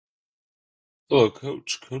Hello,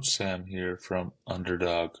 Coach. Coach Sam here from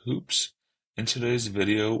Underdog Hoops. In today's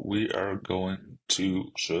video, we are going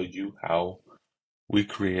to show you how we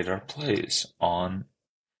create our plays on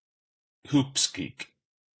Hoops Geek.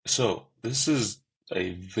 So, this is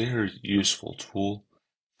a very useful tool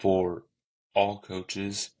for all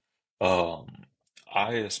coaches. Um,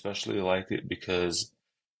 I especially like it because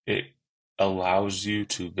it allows you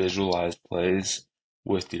to visualize plays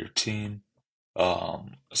with your team.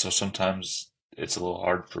 So sometimes it's a little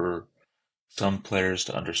hard for some players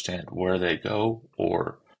to understand where they go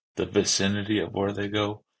or the vicinity of where they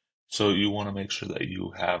go. So you want to make sure that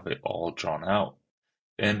you have it all drawn out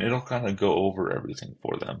and it'll kind of go over everything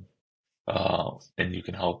for them. And you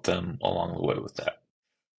can help them along the way with that.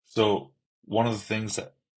 So one of the things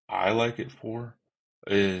that I like it for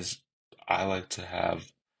is I like to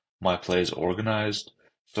have my plays organized.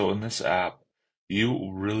 So in this app, you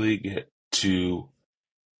really get to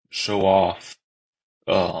show off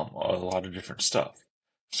a lot of different stuff.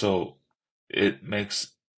 So it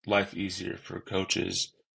makes life easier for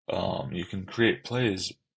coaches. You can create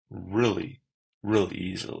plays really, really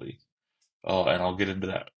easily. And I'll get into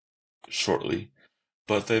that shortly.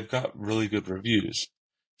 But they've got really good reviews.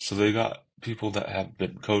 So they got people that have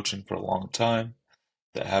been coaching for a long time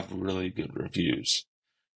that have really good reviews.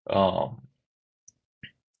 Um,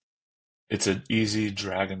 it's an easy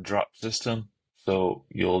drag and drop system. So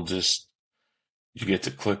you get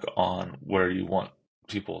to click on where you want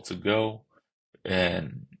people to go.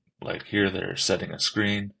 And like here, they're setting a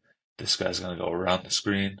screen. This guy's going to go around the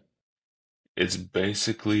screen. It's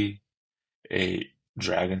basically a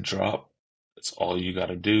drag and drop. That's all you got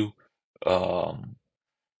to do. Um,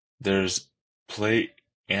 there's play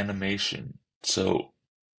animation. So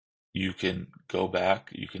you can go back,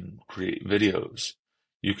 you can create videos,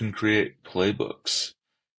 you can create playbooks,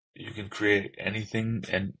 you can create anything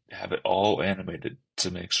and have it all animated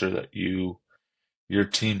to make sure that your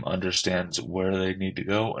team understands where they need to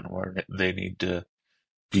go and where they need to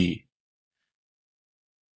be.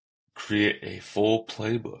 Create a full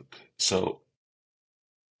playbook. So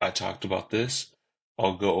I talked about this.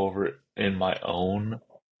 I'll go over it in my own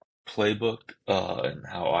playbook and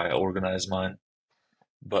how I organize mine.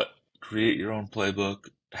 But create your own playbook,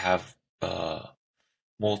 have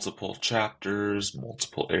multiple chapters,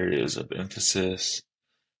 multiple areas of emphasis,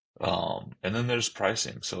 and then there's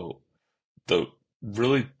pricing. So the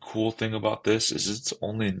really cool thing about this is it's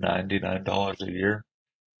only $99 a year,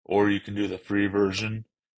 or you can do the free version,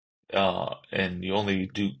 and you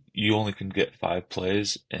only can get 5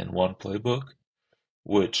 plays in one playbook,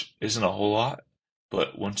 which isn't a whole lot.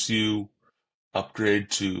 But once you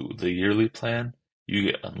upgrade to the yearly plan,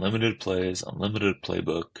 you get unlimited plays, unlimited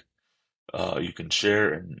playbook. You can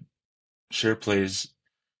share plays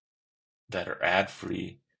that are ad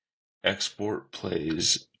free, export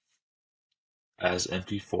plays as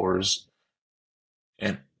MP4s,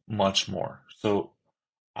 and much more. So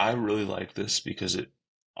I really like this because it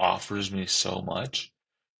offers me so much,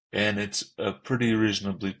 and it's a pretty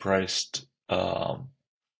reasonably priced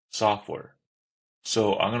software.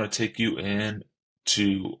 So I'm gonna take you in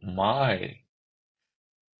to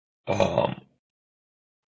um,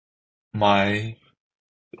 my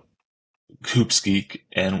Hoops Geek,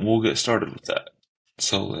 and we'll get started with that.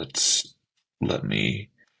 So let me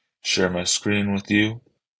share my screen with you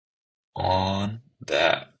on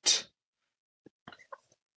that.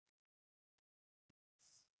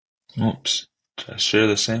 Oops. Did I share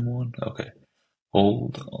the same one? Okay.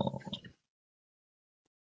 Hold on.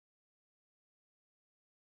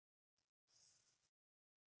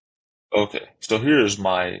 Okay. So here is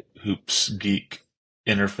my Hoops Geek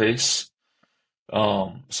interface.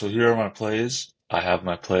 So here are my plays. I have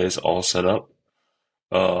my plays all set up.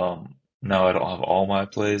 Now I don't have all my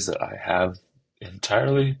plays that I have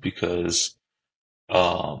entirely because,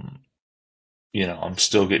 um, I'm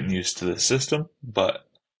still getting used to the system, but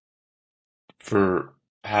for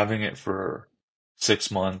having it for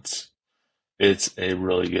 6 months, it's a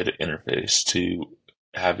really good interface to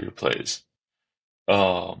have your plays.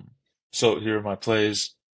 Um, so here are my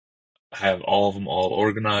plays. I have all of them all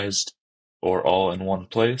organized or all in one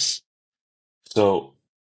place. So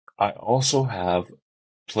I also have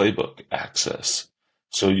playbook access.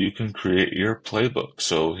 So you can create your playbook.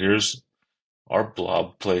 So here's our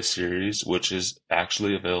blob play series, which is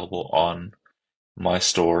actually available on my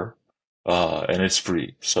store, and it's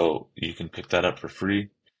free. So you can pick that up for free.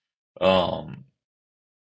 Um,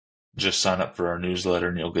 just sign up for our newsletter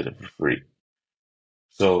and you'll get it for free.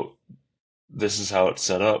 So this is how it's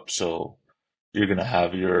set up. So you're going to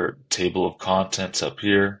have your table of contents up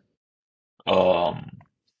here, um,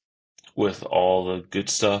 with all the good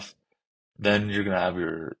stuff. Then you're going to have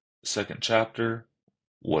your second chapter,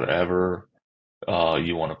 whatever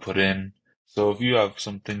you want to put in. So if you have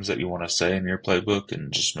some things that you want to say in your playbook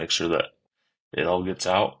and just make sure that it all gets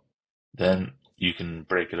out, then you can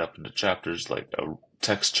break it up into chapters, like a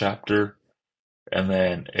text chapter and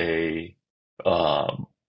then a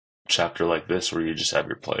chapter like this where you just have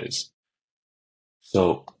your plays.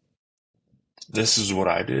 So this is what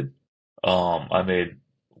I did. I made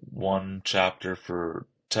one chapter for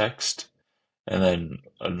text and then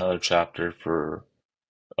another chapter for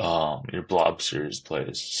your blob series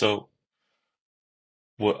plays. So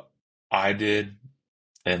what I did,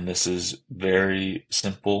 and this is very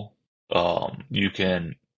simple, you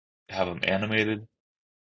can have them animated.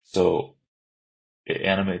 So it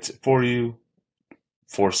animates it for you.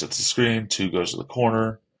 4 sets the screen, 2 goes to the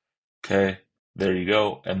corner. Okay, there you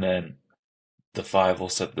go. And then the 5 will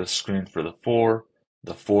set the screen for the 4.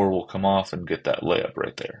 The 4 will come off and get that layup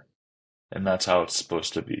right there. And that's how it's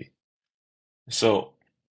supposed to be. So,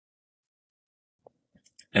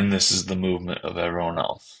 and this is the movement of everyone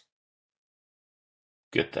else.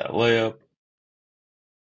 Get that layup.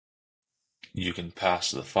 You can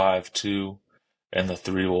pass the 5 too, and the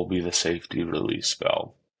 3 will be the safety release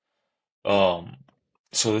valve.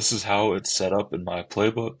 So this is how it's set up in my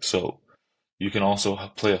playbook. So you can also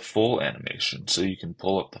play a full animation. So you can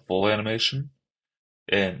pull up the full animation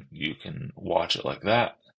and you can watch it like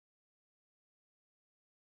that.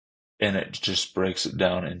 And it just breaks it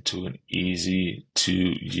down into an easy to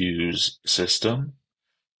use system.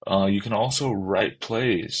 You can also write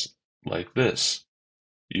plays like this.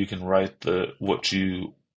 You can write what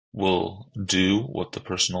you will do, what the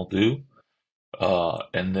person will do,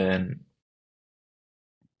 and then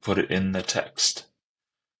put it in the text.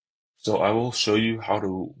 So I will show you how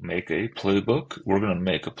to make a playbook. We're going to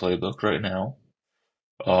make a playbook right now.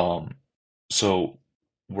 So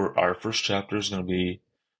our first chapter is going to be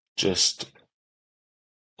just,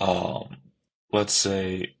 let's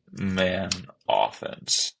say, man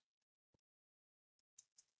offense.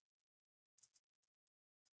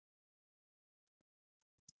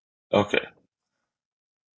 Okay,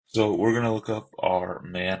 so we're going to look up our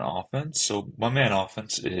man offense. So my man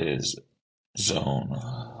offense is zone.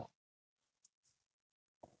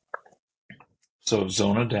 So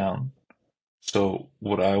zone it down. So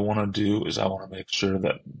what I want to do is I want to make sure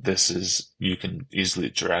that you can easily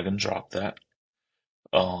drag and drop that.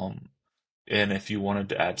 And if you wanted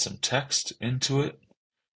to add some text into it,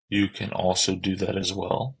 you can also do that as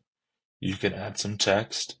well. You can add some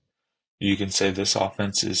text. You can say this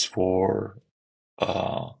offense is for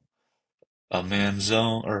uh, a man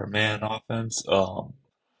zone or a man offense,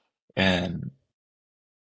 and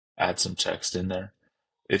add some text in there.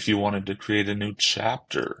 If you wanted to create a new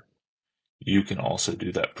chapter, you can also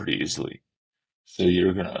do that pretty easily. So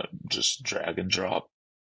you're gonna just drag and drop,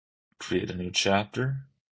 create a new chapter.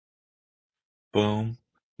 Boom.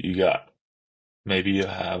 Maybe you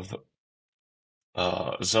have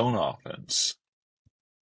zone offense,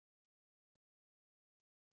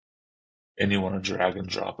 and you want to drag and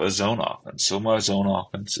drop a zone offense. So my zone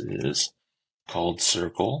offense is called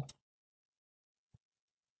circle.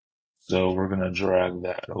 So we're going to drag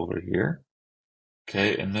that over here.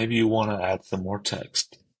 Okay, and maybe you want to add some more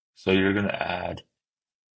text. So you're going to add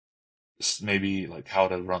maybe like how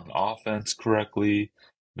to run the offense correctly,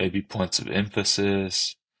 maybe points of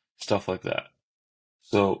emphasis, stuff like that.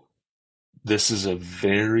 So this is a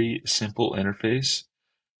very simple interface.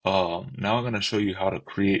 Now I'm going to show you how to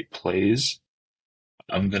create plays.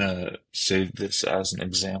 I'm going to save this as an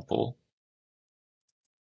example.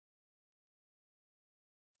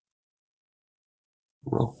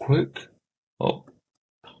 Real quick. Oh,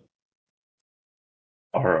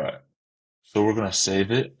 all right. So we're going to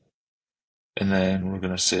save it, and then we're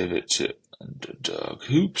going to save it to Underdog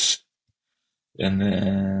Hoops, and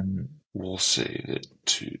then we'll save it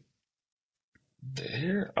to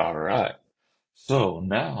there. All right. So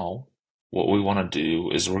now what we want to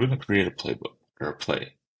do is we're going to create a playbook or a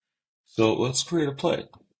play. So let's create a play.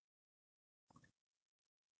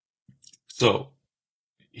 So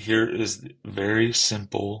here is the very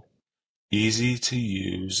simple, easy to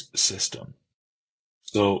use system.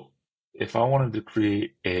 So if I wanted to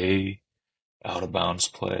create a out of bounds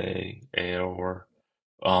play or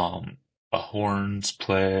a horns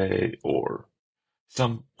play or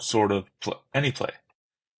some sort of any play,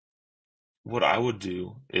 what I would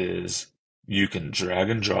do is you can drag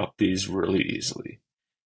and drop these really easily.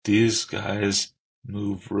 These guys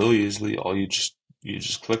move really easily. You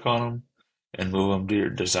just click on them and move them to your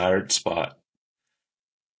desired spot.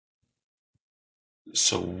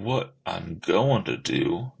 So what I'm going to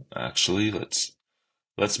do, actually, let's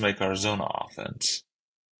let's make our zona offense.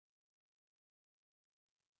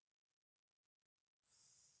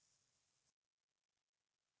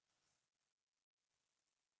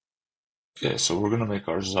 Okay, so we're going to make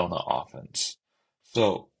our zona offense.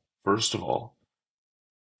 So, first of all,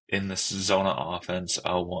 in this zona offense,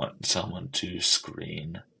 I want someone to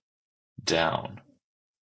screen down.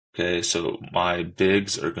 Okay, so my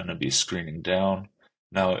bigs are going to be screening down.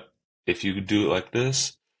 Now, if you do it like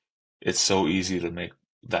this, it's so easy to make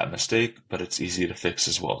that mistake, but it's easy to fix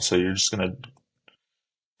as well. So you're just going to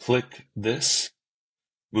click this,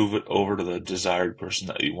 move it over to the desired person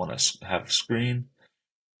that you want to have screen,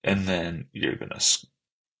 and then you're going to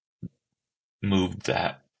move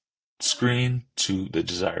that screen to the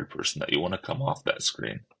desired person that you want to come off that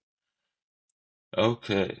screen.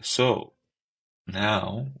 Okay, so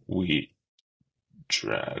now we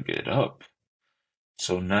drag it up.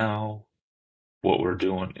 So now what we're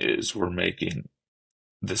doing is we're making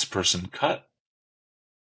this person cut.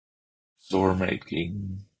 So we're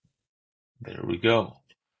making, there we go.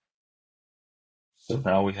 So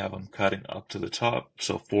now we have them cutting up to the top.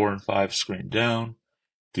 So 4 and 5 screen down.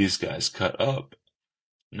 These guys cut up.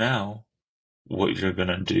 Now, what you're going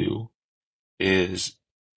to do is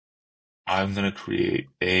I'm going to create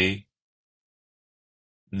a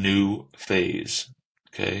new phase.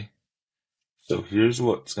 Okay. So here's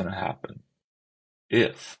what's going to happen.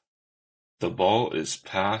 If the ball is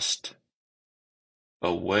passed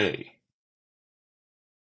away,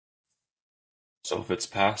 so if it's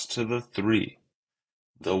passed to the 3,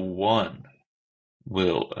 the 1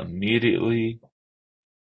 will immediately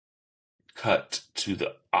cut to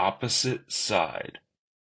the opposite side.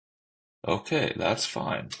 Okay, that's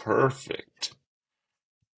fine. Perfect.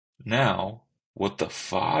 Now, what the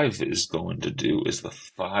 5 is going to do is the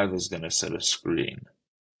 5 is going to set a screen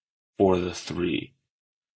for the 3.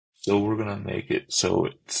 So we're going to make it so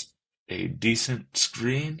it's a decent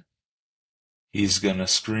screen. He's going to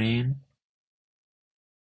screen.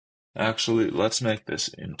 Actually, let's make this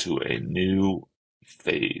into a new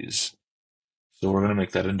phase. So we're going to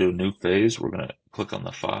make that into a new phase. We're going to click on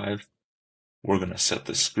the 5. We're going to set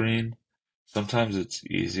the screen. Sometimes it's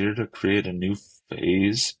easier to create a new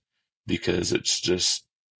phase because it's just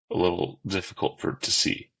a little difficult to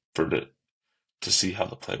see how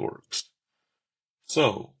the play works.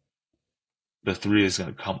 So the 3 is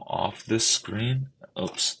going to come off this screen.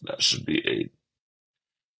 Oops, that should be a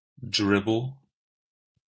dribble.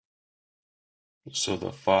 So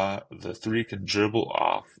the 3 can dribble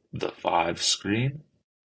off the 5 screen,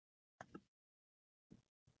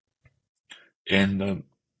 and the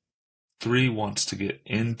 3 wants to get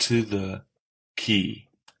into the key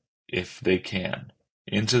if they can,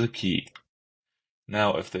 into the key.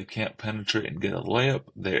 Now, if they can't penetrate and get a layup,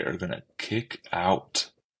 they are going to kick out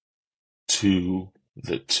to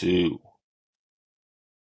the 2.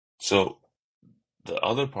 So the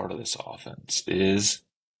other part of this offense is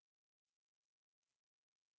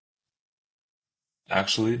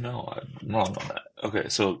actually, no, I'm wrong on that. Okay,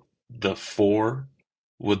 so the 4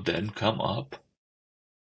 would then come up.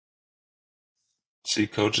 See,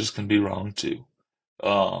 coaches can be wrong too.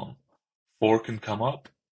 4 can come up.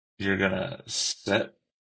 You're gonna set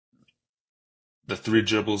the 3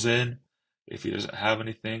 dribbles in. If he doesn't have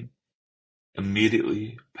anything,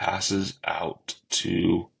 immediately passes out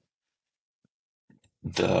to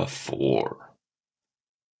the 4.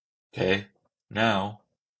 Okay, now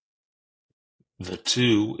the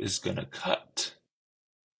 2 is gonna cut.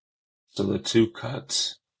 So the 2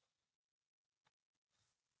 cuts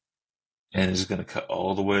and is gonna cut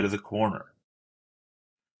all the way to the corner.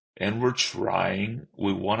 And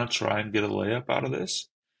we want to try and get a layup out of this.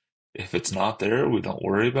 If it's not there, we don't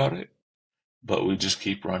worry about it, but we just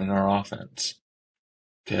keep running our offense.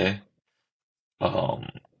 Okay.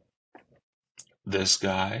 This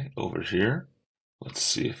guy over here, let's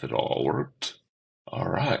see if it all worked. All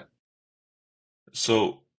right.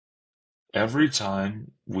 So every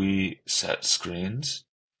time we set screens,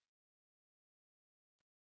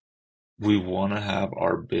 we want to have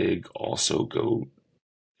our big also go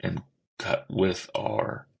and cut with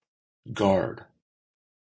our guard.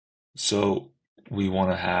 So we want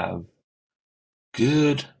to have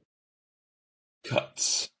good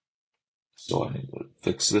cuts. So I need to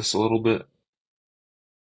fix this a little bit.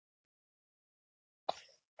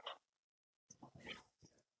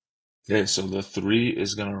 Okay, so the 3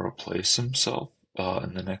 is going to replace himself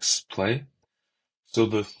in the next play. So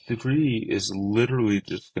the 3 is literally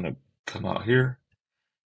just going to come out here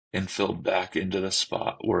and fill back into the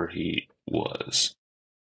spot where he was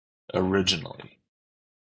originally.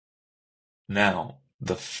 Now,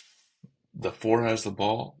 the 4 has the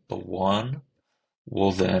ball. The 1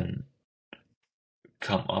 will then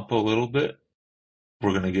come up a little bit.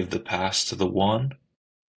 We're going to give the pass to the 1.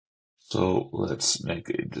 So let's make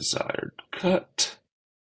a desired cut.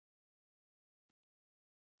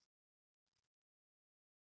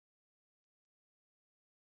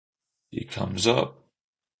 He comes up.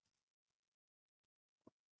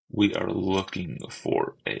 We are looking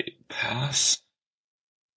for a pass.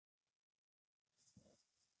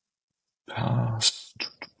 Pass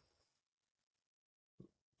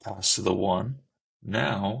to the 1.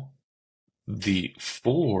 Now the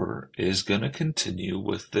 4 is going to continue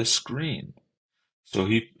with this screen. So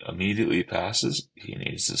he immediately passes. He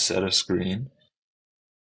needs to set a screen.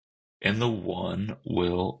 And the 1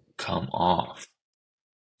 will come off.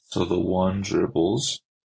 So the 1 dribbles.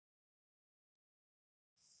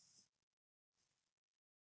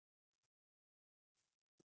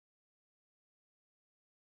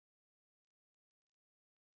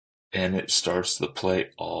 And it starts the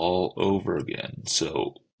play all over again.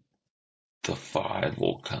 So the 5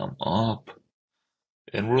 will come up.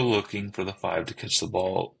 And we're looking for the 5 to catch the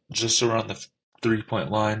ball just around the 3-point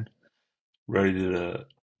line, ready to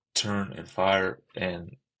turn and fire.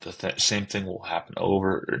 And the same thing will happen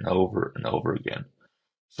over and over and over again.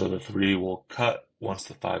 So the 3 will cut once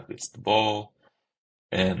the 5 gets the ball,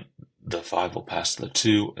 and the 5 will pass to the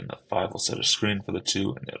 2, and the 5 will set a screen for the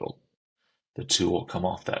 2, and the 2 will come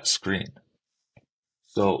off that screen.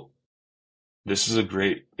 So this is a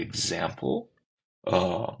great example.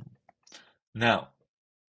 Now,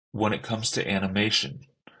 when it comes to animation,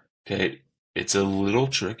 okay, it's a little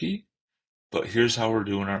tricky, but here's how we're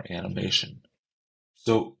doing our animation.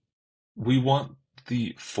 So we want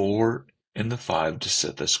the 4 and the 5 to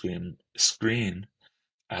set the screen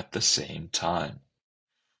at the same time.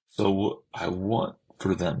 So what I want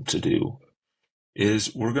for them to do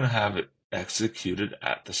is we're going to have it executed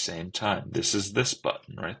at the same time. This is this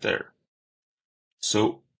button right there.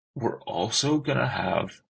 So we're also going to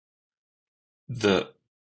have the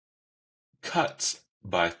cuts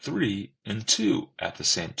by 3 and 2 at the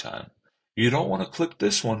same time. You don't want to click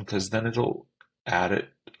this one because then it'll add it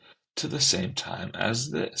to the same time as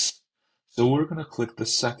this. So we're going to click the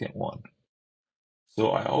second one.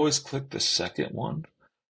 So I always click the second one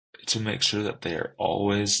to make sure that they are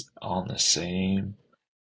always on the same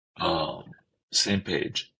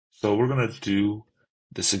page. So we're going to do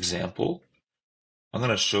this example. I'm going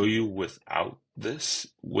to show you without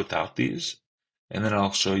these, and then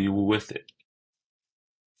I'll show you with it.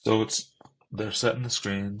 So they're setting the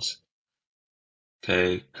screens.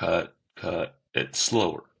 Okay, cut. It's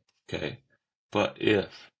slower. Okay, but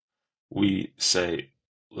if we say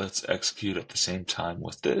let's execute at the same time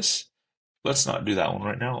with this, let's not do that one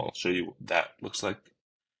right now. I'll show you what that looks like.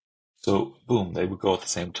 So boom, they would go at the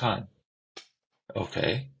same time.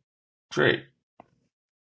 Okay, great.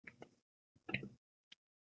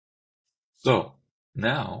 So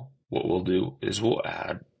now what we'll do is we'll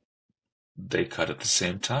add, they cut at the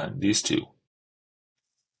same time, these two.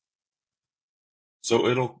 So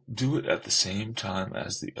it'll do it at the same time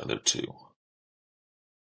as the other two.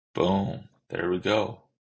 Boom, there we go.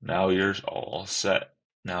 Now you're all set.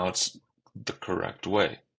 Now it's the correct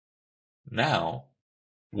way. Now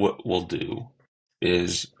what we'll do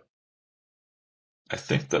is, I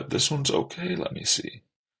think that this one's okay. Let me see.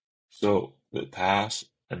 So they pass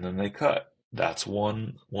and then they cut. That's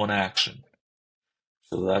one action.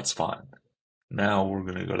 So that's fine. Now we're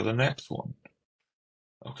going to go to the next one.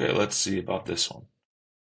 Okay, let's see about this one.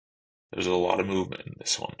 There's a lot of movement in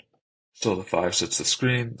this one. So the 5 sets the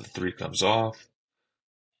screen, the 3 comes off,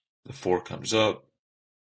 the 4 comes up,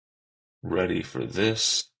 ready for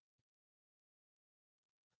this.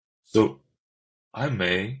 So I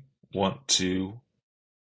may want to,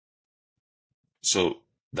 so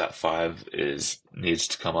that 5 needs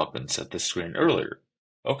to come up and set the screen earlier.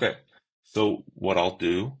 Okay, so what I'll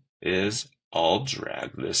do is I'll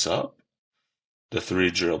drag this up, the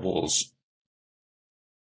 3 dribbles,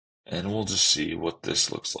 and we'll just see what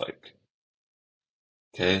this looks like.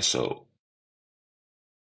 Okay, so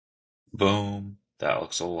boom, that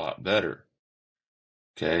looks a lot better.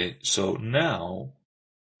 Okay, so now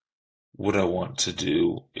what I want to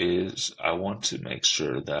do is I want to make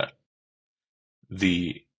sure that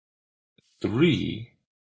the 3,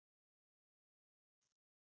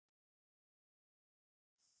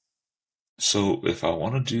 so if I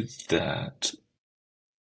want to do that,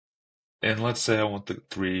 and let's say I want the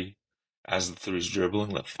 3, as the 3 is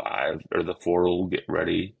dribbling, the 5 or the 4 will get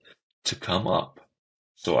ready to come up.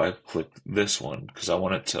 So I click this one because I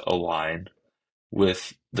want it to align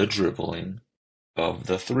with the dribbling of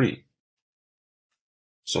the 3.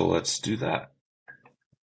 So let's do that.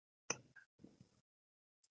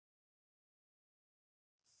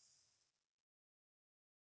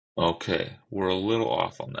 Okay, we're a little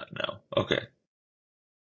off on that now. Okay,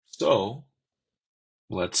 so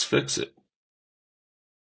let's fix it.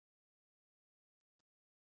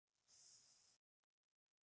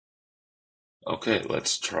 Okay,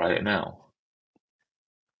 let's try it now.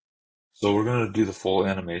 So we're going to do the full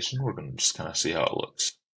animation. We're going to just kind of see how it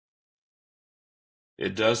looks.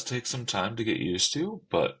 It does take some time to get used to,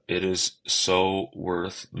 but it is so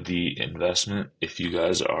worth the investment if you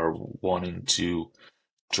guys are wanting to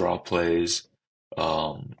draw plays.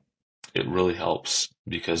 Um, it really helps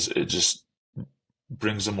because it just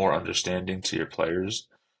brings a more understanding to your players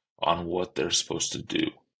on what they're supposed to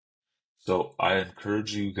do. So I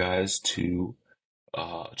encourage you guys to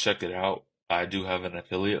check it out. I do have an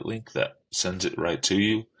affiliate link that sends it right to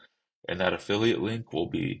you, and that affiliate link will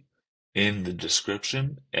be in the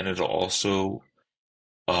description, and it'll also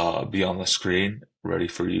be on the screen, ready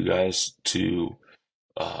for you guys to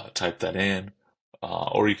type that in,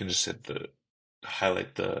 or you can just hit the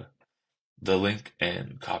highlight the link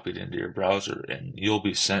and copy it into your browser, and you'll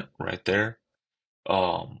be sent right there.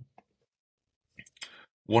 Um,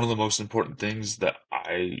 One of the most important things that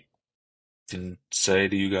I can say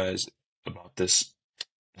to you guys about this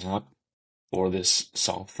app or this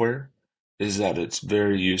software is that it's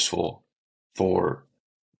very useful for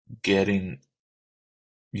getting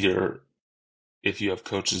your, if you have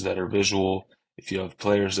coaches that are visual, if you have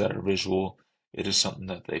players that are visual, it is something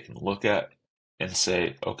that they can look at and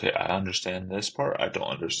say, okay, I understand this part, I don't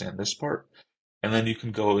understand this part. And then you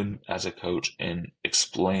can go in as a coach and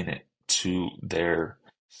explain it to their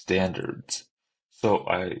standards. So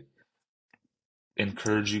I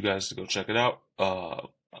encourage you guys to go check it out.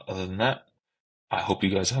 Other than that, I hope you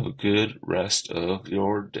guys have a good rest of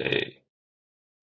your day.